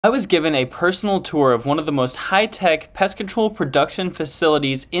I was given a personal tour of one of the most high-tech pest control production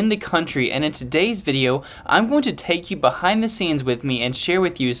facilities in the country, and in today's video, I'm going to take you behind the scenes with me and share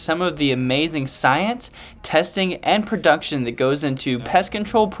with you some of the amazing science, testing, and production that goes into pest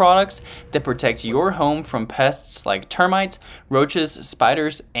control products that protect your home from pests like termites, roaches,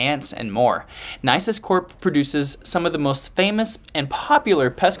 spiders, ants, and more. Nisus Corp produces some of the most famous and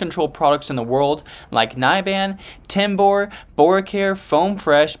popular pest control products in the world like Niban, Timbor, Boracare, Foam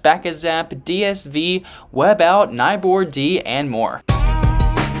Fresh, Bacazap, DSV, Web Out, Nibor D, and more.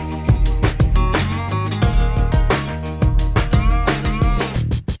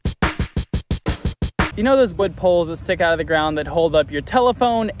 You know those wood poles that stick out of the ground that hold up your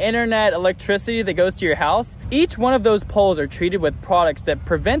telephone, internet, electricity that goes to your house? Each one of those poles are treated with products that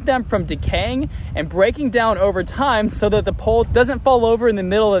prevent them from decaying and breaking down over time so that the pole doesn't fall over in the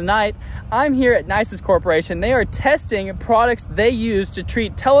middle of the night. I'm here at Nisus Corporation. They are testing products they use to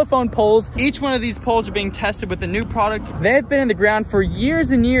treat telephone poles. Each one of these poles are being tested with a new product. They have been in the ground for years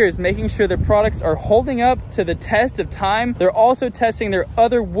and years, making sure their products are holding up to the test of time. They're also testing their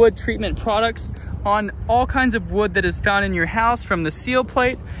other wood treatment products on all kinds of wood that is found in your house, from the seal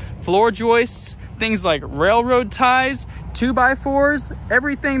plate, floor joists, things like railroad ties, 2x4s,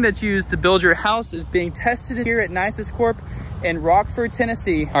 everything that's used to build your house is being tested here at Nisus Corp in Rockford,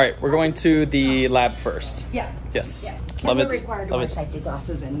 Tennessee. All right, we're going to the lab first. Yeah. Yes. Yeah. Love it. We're required to wear safety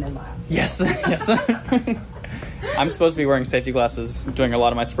glasses in the labs. Yes, yes. I'm supposed to be wearing safety glasses doing a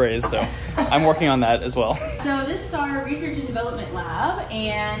lot of my sprays, so I'm working on that as well. So this is our research and development lab,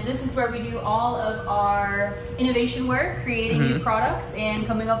 and this is where we do all of our innovation work, creating new products and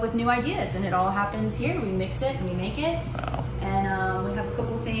coming up with new ideas, and it all happens here. We mix it and we make it. Wow. And we have a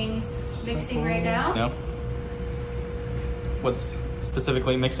couple things mixing right now. No. What's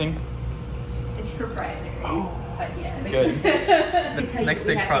specifically mixing? It's proprietary. Oh. But yeah. Good. The next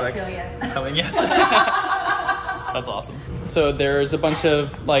big products coming, yes. That's awesome. So there's a bunch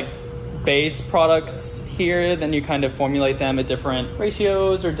of like base products here, then you kind of formulate them at different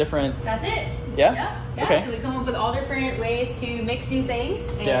ratios or different... That's it. Yeah? Yeah. Okay. So we come up with all different ways to mix new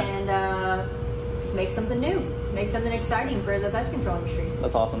things and make something new. Make something exciting for the pest control industry.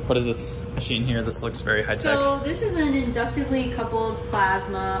 That's awesome. What is this machine here? This looks very high tech. So this is an inductively coupled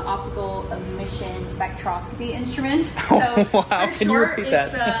plasma optical emission spectroscopy instrument. So wow, can you repeat that?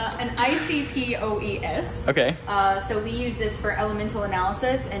 It's an ICP-OES. Okay. So we use this for elemental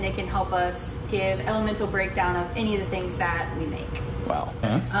analysis, and it can help us give elemental breakdown of any of the things that we make. Wow.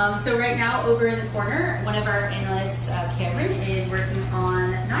 So right now, over in the corner, one of our analysts, Cameron, is working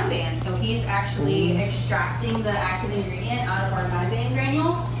on Niban. So he's actually extracting the active ingredient out of our Niban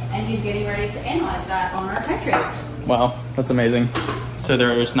granule, and he's getting ready to analyze that on our titrators. Wow, that's amazing. So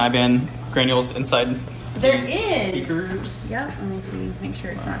there's Niban granules inside. There is. Beakers. Yep. Let me see. Make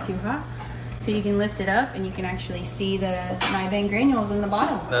sure it's not too hot. So you can lift it up, and you can actually see the Niban granules in the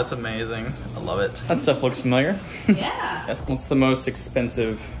bottom. That's amazing. I love it. That stuff looks familiar. Yeah. Yes. What's the most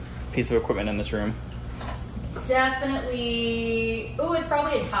expensive piece of equipment in this room? Definitely. Oh, it's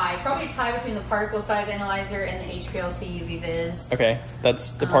probably a tie. It's probably a tie between the particle size analyzer and the HPLC UV Vis. Okay,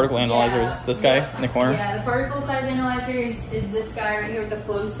 that's the particle analyzer. Is this guy in the corner? Yeah, the particle size analyzer is this guy right here with the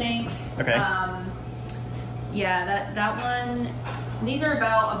flow sink. Okay. Yeah, that one. These are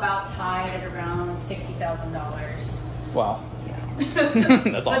about tied at around $60,000. Wow. That's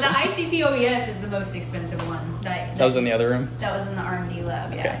awesome. But the ICP-OES is the most expensive one. That was in the other room? That was in the R&D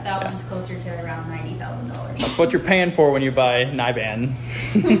lab, yeah. Okay, that one's closer to around $90,000. That's what you're paying for when you buy Niban.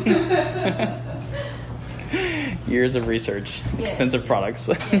 Years of research, expensive products.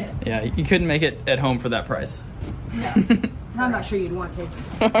 Yes. Yeah, you couldn't make it at home for that price. No. I'm not sure you'd want to.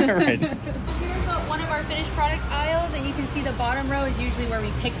 All right. Here's one of our finished product aisles, and you can see the bottom row is usually where we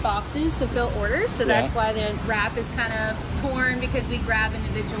pick boxes to fill orders. So that's why the wrap is kind of torn, because we grab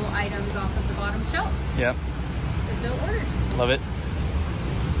individual items off of the bottom shelf. Yep. To fill orders. Love it.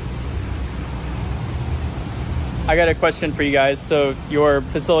 I got a question for you guys. So your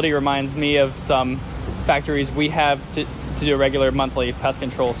facility reminds me of some factories we have to do a regular monthly pest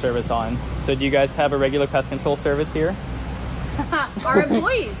control service on. So do you guys have a regular pest control service here? Our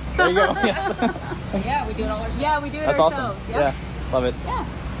employees. There you go. Yes. Yeah, we do it all ourselves. Yeah, we do it That's ourselves. awesome. Yep. Yeah, love it. Yeah.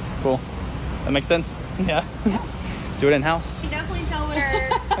 Cool. That makes sense. Yeah. Do it in-house. You can definitely tell what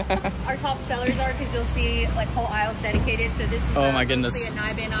our top sellers are, because you'll see like whole aisles dedicated. So this is my goodness. a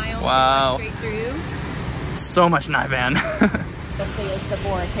Niban aisle. Wow. Straight through. So much Niban. This is the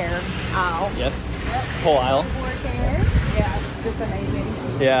Boracare aisle. Yes. Yep. Whole aisle. Boracare. Yeah, it's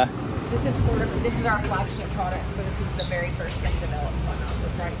amazing. Yeah. This is our flagship product, so this is the very first thing developed on us.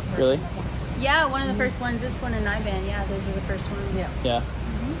 That's right. Really? Yeah, one of the first ones. This one and Niban. Yeah, those are the first ones. Yeah. Yeah.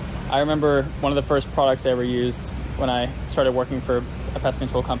 I remember one of the first products I ever used when I started working for a pest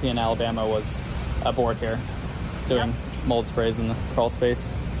control company in Alabama was a boar care, doing mold sprays in the crawl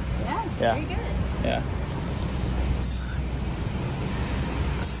space. Yeah, very good. Yeah. It's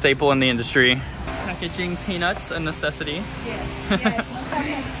a staple in the industry. Packaging peanuts, a necessity.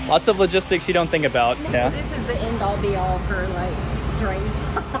 Yes. Lots of logistics you don't think about. Yeah. This is the end all be all for like drain.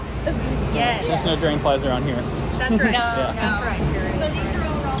 Yes. There's no drain flies around here. That's right. That's right. So these are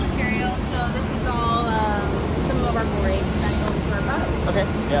all raw materials. So this is all some of our borates that go into our boats. Okay.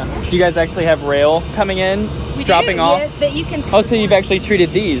 Yeah. Do you guys actually have rail coming in, dropping off? Yes, but you can. Oh, so you've actually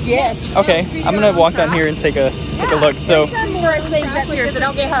treated these? Yes. Okay. I'm gonna walk down here and take a look. So. More things up here, so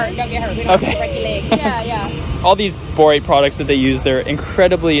don't get hurt. Don't get hurt. We don't have to break your leg. Yeah. All these borate products that they use, they're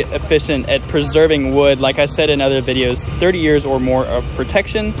incredibly efficient at preserving wood. Like I said in other videos, 30 years or more of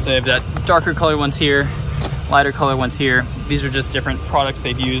protection. So they have that darker color ones here, lighter color ones here. These are just different products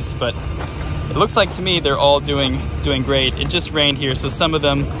they've used, but it looks like to me they're all doing great. It just rained here, so some of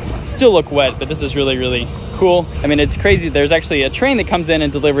them still look wet, but this is really, really cool. I mean, it's crazy. There's actually a train that comes in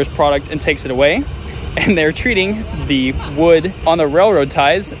and delivers product and takes it away. And they're treating the wood on the railroad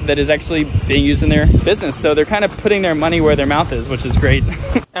ties that is actually being used in their business. So they're kind of putting their money where their mouth is, which is great.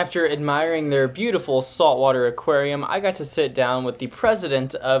 After admiring their beautiful saltwater aquarium, I got to sit down with the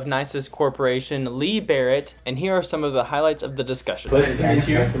president of Nisus Corporation, Loyd Barrett, and here are some of the highlights of the discussion. Nice to meet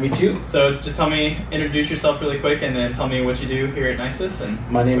you. Nice to meet you. So just introduce yourself really quick, and then tell me what you do here at Nisus. And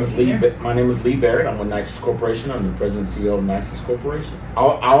my name is Loyd Barrett. I'm with Nisus Corporation. I'm the president and CEO of Nisus Corporation.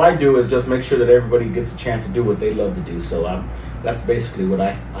 All I do is just make sure that everybody gets a chance to do what they love to do. So that's basically what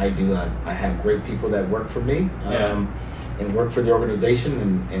I do. I have great people that work for me and work for the organization,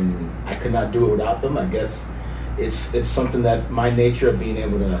 and I could not do it without them. I guess it's something that my nature of being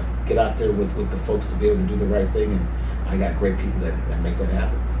able to get out there with the folks to be able to do the right thing, and I got great people that make that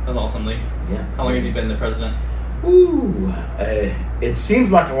happen. That's awesome, Lee. Yeah. How long have you been the president? Ooh, it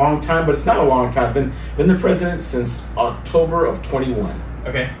seems like a long time, but it's not a long time. Been the president since October of 21.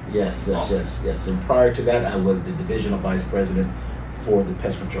 Okay. Yes. And prior to that, I was the divisional vice president for the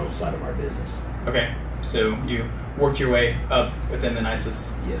pest control side of our business. Okay. So you worked your way up within the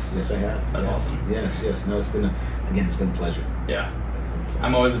Nisus. Yes, I have. That's awesome. Yes. No, it's been a pleasure. Yeah.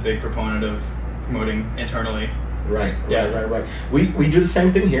 I'm always a big proponent of promoting internally. Right. We do the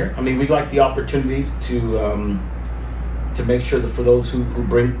same thing here. I mean, we like the opportunities to make sure that for those who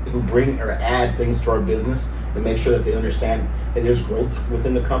bring or add things to our business, to make sure that they understand that there's growth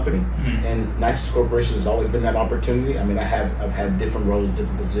within the company. Mm-hmm. And Nisus Corporation has always been that opportunity. I mean, I've had different roles,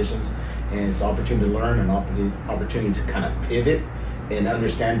 different positions, and it's an opportunity to learn, an opportunity to kind of pivot and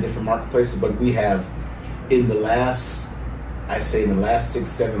understand different marketplaces. But we have, in the last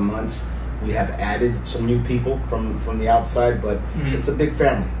 6-7 months, we have added some new people from the outside, but it's a big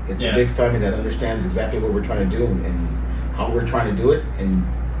family. It's a big family that understands exactly what we're trying to do and how we're trying to do it, and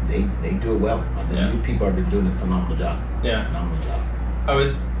they do it well. The new people have been doing a phenomenal job. Yeah. Phenomenal job. I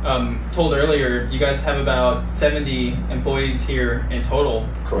was told earlier you guys have about 70 employees here in total.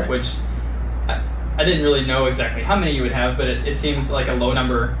 Correct. Which I didn't really know exactly how many you would have, but it seems like a low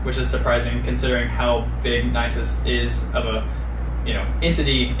number, which is surprising considering how big Nisus is of a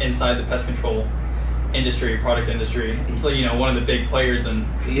entity inside the pest control industry, product industry. It's like one of the big players, and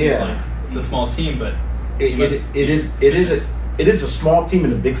it's a small team, but it is a small team in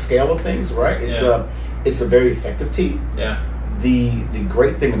the big scale of things, right? It's a very effective team. Yeah. The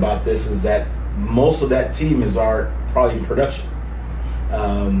great thing about this is that most of that team is probably in production. We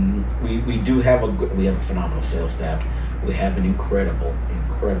have a phenomenal sales staff. We have an incredible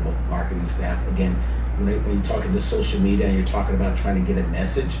marketing staff. Again, when you're talking to social media and you're talking about trying to get a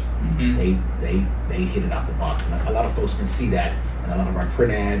message, they hit it out the box. And a lot of folks can see that in a lot of our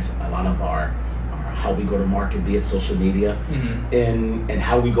print ads, a lot of our how we go to market, be it social media, and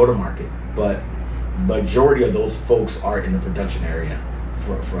how we go to market. But majority of those folks are in the production area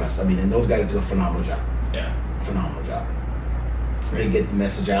for us. I mean, and those guys do a phenomenal job. Yeah. Phenomenal job. Great. They get the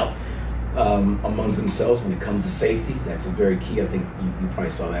message out amongst themselves when it comes to safety. That's a very key. I think you probably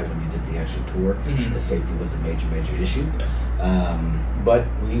saw that when you did the actual tour. The safety was a major issue. Yes. But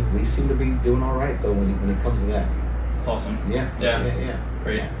we seem to be doing all right though when it comes to that. That's awesome. Yeah.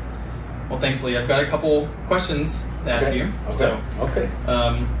 Great. Yeah. Well, thanks, Lee. I've got a couple questions to ask you. Okay.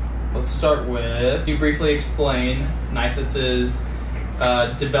 Let's start with, you briefly explain Nisus's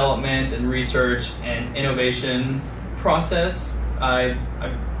development and research and innovation process.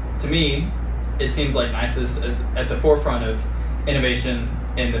 To me, it seems like Nisus is at the forefront of innovation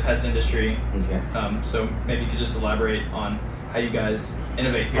in the pest industry. Okay. So maybe you could just elaborate on how you guys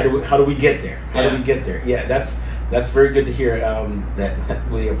innovate here. How do we get there? How do we get there? Yeah, that's That's very good to hear.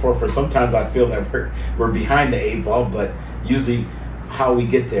 That we are for sometimes I feel that we're behind the 8 ball, but usually how we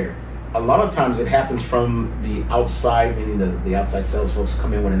get there. A lot of times it happens from the outside, meaning the outside sales folks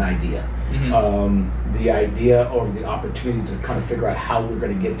come in with an idea. The idea or the opportunity to kind of figure out how we're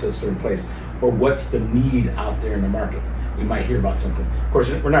going to get to a certain place, or what's the need out there in the market. We might hear about something. Of course,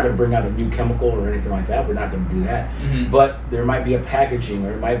 we're not going to bring out a new chemical or anything like that. We're not going to do that. But there might be a packaging,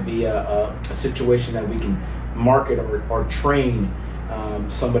 or it might be a situation that we can market or train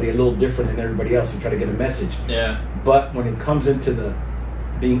somebody a little different than everybody else and try to get a message. But when it comes into the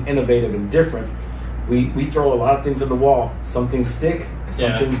being innovative and different, we throw a lot of things on the wall. Some things stick, and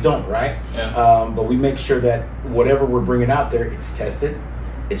some things don't, right? But we make sure that whatever we're bringing out there, it's tested,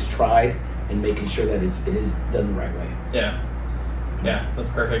 it's tried, and making sure that it is done the right way. Yeah, that's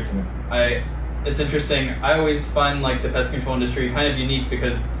perfect. It's interesting. I always find like the pest control industry kind of unique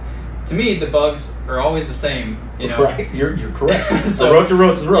because to me the bugs are always the same. You know, right? You're correct. So roach to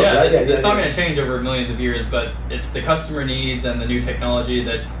roach is roach. Right? It's not going to change over millions of years, but it's the customer needs and the new technology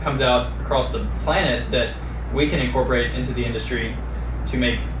that comes out across the planet that we can incorporate into the industry to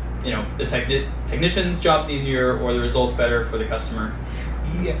make the technicians' jobs easier or the results better for the customer.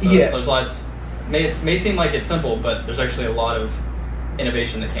 There's lots. It may seem like it's simple, but there's actually a lot of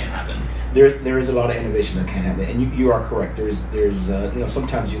innovation that can happen. There is a lot of innovation that can happen, and you are correct. There's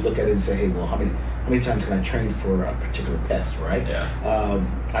sometimes you look at it and say, hey, well, how many times can I train for a particular pest, right?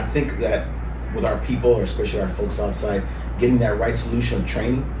 I think that with our people, or especially our folks outside, getting that right solution of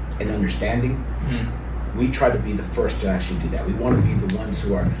training and understanding, we try to be the first to actually do that. We want to be the ones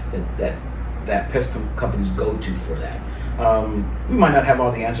who are that pest companies go to for that. We might not have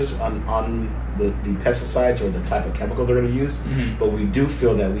all the answers on the pesticides or the type of chemical they're going to use, but we do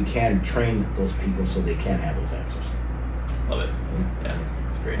feel that we can train those people so they can have those answers. Love it. Yeah,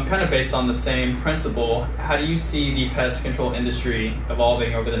 it's great. Kind of based on the same principle, how do you see the pest control industry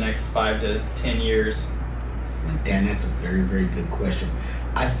evolving over the next 5 to 10 years? Dan, that's a very, very good question.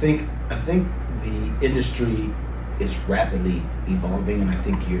 I think the industry is rapidly evolving, and I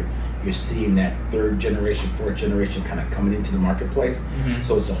think you're seeing that 3rd generation, 4th generation kind of coming into the marketplace.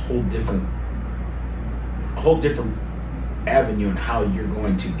 So it's a whole different avenue in how you're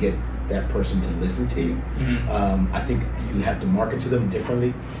going to get that person to listen to you. I think you have to market to them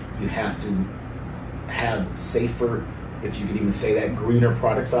differently. You have to have safer, if you could even say that, greener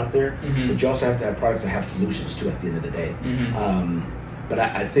products out there. But you also have to have products that have solutions too at the end of the day. But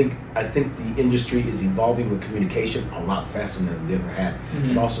I think the industry is evolving with communication a lot faster than we've ever had.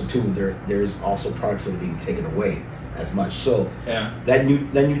 But also too, there's also products that are being taken away as much. So that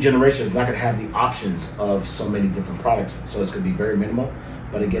new generation is not going to have the options of so many different products. So it's going to be very minimal.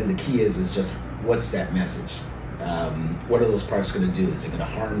 But again, the key is just what's that message? What are those products going to do? Is it going to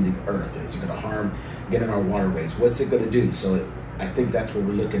harm the earth? Is it going to get in our waterways? What's it going to do? So I think that's what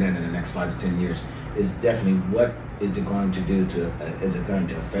we're looking at in the next 5 to 10 years. Is definitely what is it going to do to? Is it going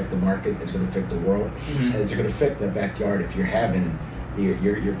to affect the market? Is it going to affect the world? Is it going to affect the backyard if you're having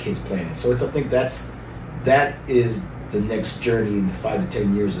your kids playing it? So I think that is the next journey in the 5 to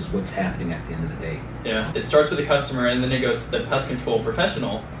 10 years is what's happening at the end of the day. Yeah, it starts with the customer, and then it goes to the pest control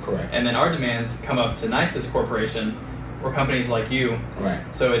professional. Correct. And then our demands come up to Nisus Corporation, or companies like you. Right.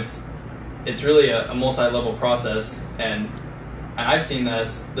 So it's really a multi-level process, and I've seen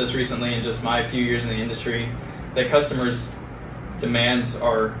this recently in just my few years in the industry, that customers' demands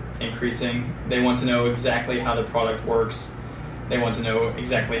are increasing. They want to know exactly how the product works. They want to know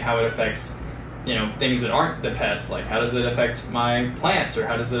exactly how it affects things that aren't the pests, like how does it affect my plants, or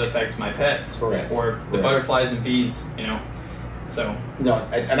how does it affect my pets, Correct. Or the butterflies and bees, So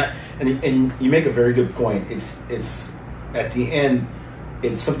and you make a very good point. It's at the end,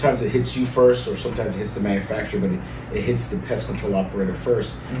 sometimes it hits you first, or sometimes it hits the manufacturer, but it hits the pest control operator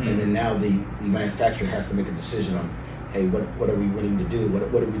first, and then now the manufacturer has to make a decision on, hey, what are we willing to do?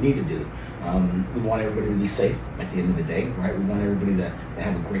 What do we need to do? We want everybody to be safe at the end of the day, right? We want everybody to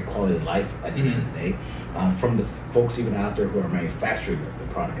have a great quality of life at the end of the day, from the folks even out there who are manufacturing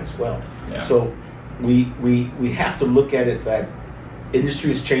the product as well. Yeah. So we have to look at it that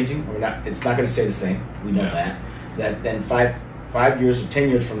industry is changing. It's not going to stay the same. We know that then 5 years or 10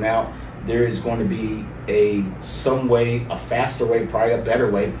 years from now, there is going to be some way, a faster way, probably a better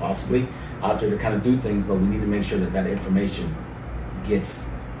way possibly out there to kind of do things, but we need to make sure that information gets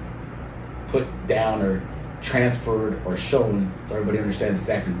put down or transferred or shown so everybody understands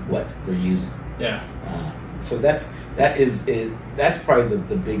exactly what they're using. Yeah. So that's probably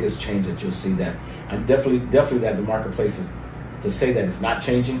the biggest change that you'll see. That I'm definitely that the marketplace is, to say that it's not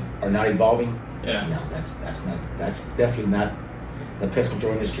changing or not evolving. Yeah. No, that's definitely not the pest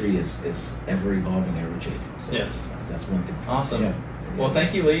control industry is ever evolving, ever changing. So Yes. that's one thing. Awesome. Yeah. Well,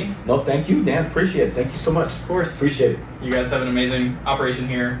 thank you, Lee. No, thank you, Dan. Appreciate it. Thank you so much. Of course. Appreciate it. You guys have an amazing operation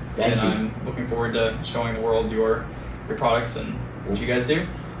here. Thank you. And I'm looking forward to showing the world your products and what you guys do.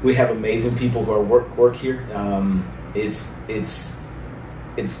 We have amazing people who are work here. It's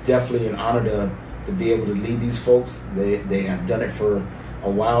definitely an honor to be able to lead these folks. They have done it for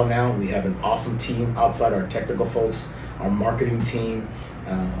a while now. We have an awesome team outside our technical folks, our marketing team,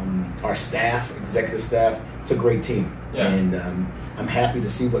 our staff, executive staff. It's a great team. Yeah. And I'm happy to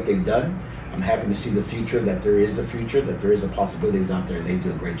see what they've done. I'm happy to see the future, that there is a future, that there is a possibilities out there, and they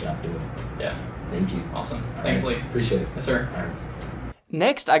do a great job doing it. Yeah. Thank you. Awesome. All Thanks, right. Lee. Appreciate it. Yes, sir. All right.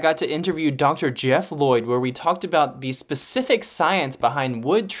 Next, I got to interview Dr. Jeff Loyd, where we talked about the specific science behind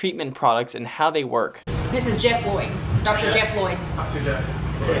wood treatment products and how they work. This is Jeff Loyd, Dr. Jeff Loyd. Dr. Jeff.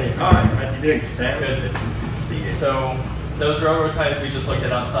 Hey, hi, how you doing? Good. To see you. So, those railroad ties we just looked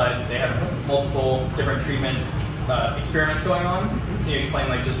at outside, they have multiple different treatment experiments going on. Can you explain,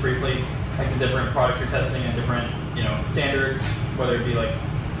 like, just briefly, like the different products you're testing and different, standards, whether it be like,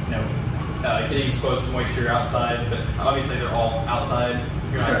 getting exposed to moisture outside, but obviously they're all outside.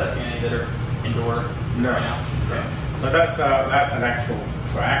 You're not testing any that are indoor right now. Okay. So that's an actual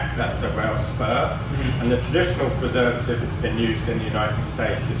track. That's a rail spur, and the traditional preservative that's been used in the United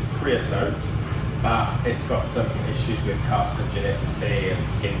States is creosote, but it's got some issues with carcinogenicity and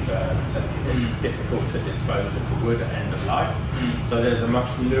skin burns, and it's difficult to dispose of the wood at end of life. So there's a much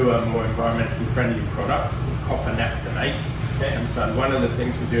newer, more environmentally friendly product called copper naphthenate. And so one of the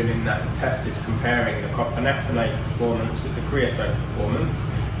things we're doing in that test is comparing the copper naphthenate performance with the creosote performance.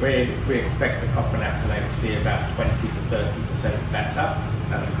 We expect the copper naphthenate to be about 20 to 30% better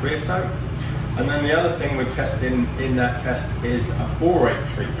than the creosote. And then the other thing we're testing in that test is a borate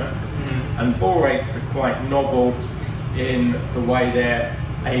treatment. And borates are quite novel in the way they're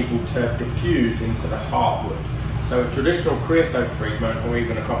able to diffuse into the heartwood. So a traditional creosote treatment, or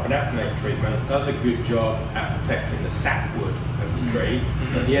even a copper naphthenate treatment, does a good job at protecting the sapwood of the tree,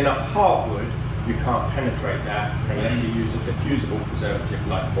 but the inner heartwood, you can't penetrate that unless you use a diffusible preservative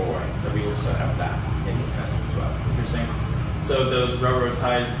like borate. So we also have that in the test as well. Interesting. So those railroad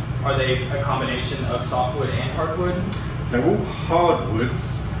ties, are they a combination of softwood and hardwood? They're all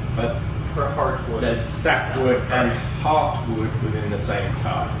hardwoods, but Or hardwood? there's sapwood and heartwood within the same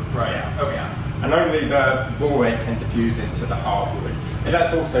tie. Right. Yeah. Okay. And only the borate can diffuse into the hardwood. And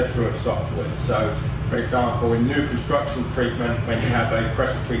that's also true of softwood. So, for example, in new construction treatment, when you have a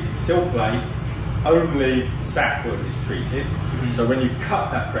pressure-treated sill plate, only sapwood is treated. So when you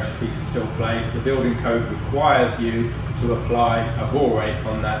cut that pressure-treated sill plate, the building code requires you to apply a borate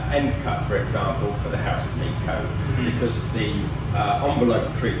on that end cut, for example, for the house of need code, because the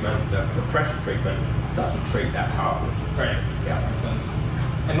envelope treatment, the pressure treatment, doesn't treat that hardwood. Right. Yeah. Makes sense.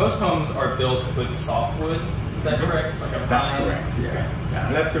 And most homes are built with softwood. Is that correct? Like a That's pine? correct. Yeah.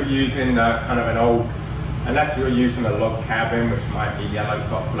 Unless you're using kind of an old, unless you're using a log cabin, which might be yellow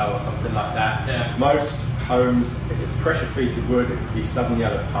poplar or something like that. Yeah. Most homes, if it's pressure treated wood, it could be southern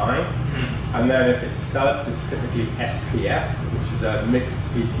yellow pine. And then if it's studs, it's typically SPF, which is a mixed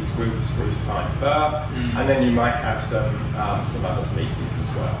species group of spruce, pine, fir. And then you might have some other species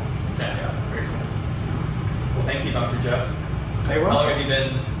as well. Okay. Yeah. Very cool. Well, thank you, Dr. Jeff. Hey, How well. long have you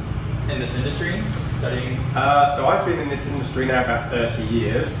been in this industry, studying? So I've been in this industry now about 30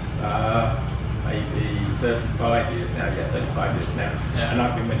 years, maybe 35 years now, 35 years now. Yeah. And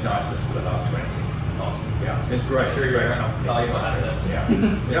I've been with Nisus for the last 20. That's awesome. Yeah, it's great. I'm sure It's a you're great company. valuable assets. Yeah,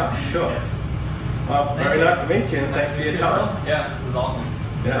 yeah, sure. Yes. Well, Thank very you. nice to meet you, and Nice thanks to for your meet you. time. Yeah, this is awesome.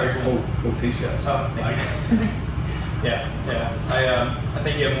 Yeah, Very it's cool t-shirts. Oh, thank you. Yeah. I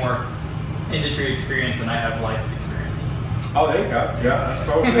think you have more industry experience than I have life experience. Oh, there you go. Yeah, that's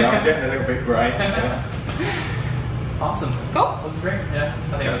probably, I'm getting a little bit grey. Yeah. Awesome. Cool. That's great. Yeah,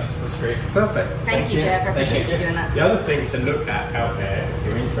 I think that's great. Perfect. Thank you, Jeff. I appreciate you doing that. The other thing to look at out there, if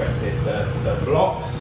you're interested, the blocks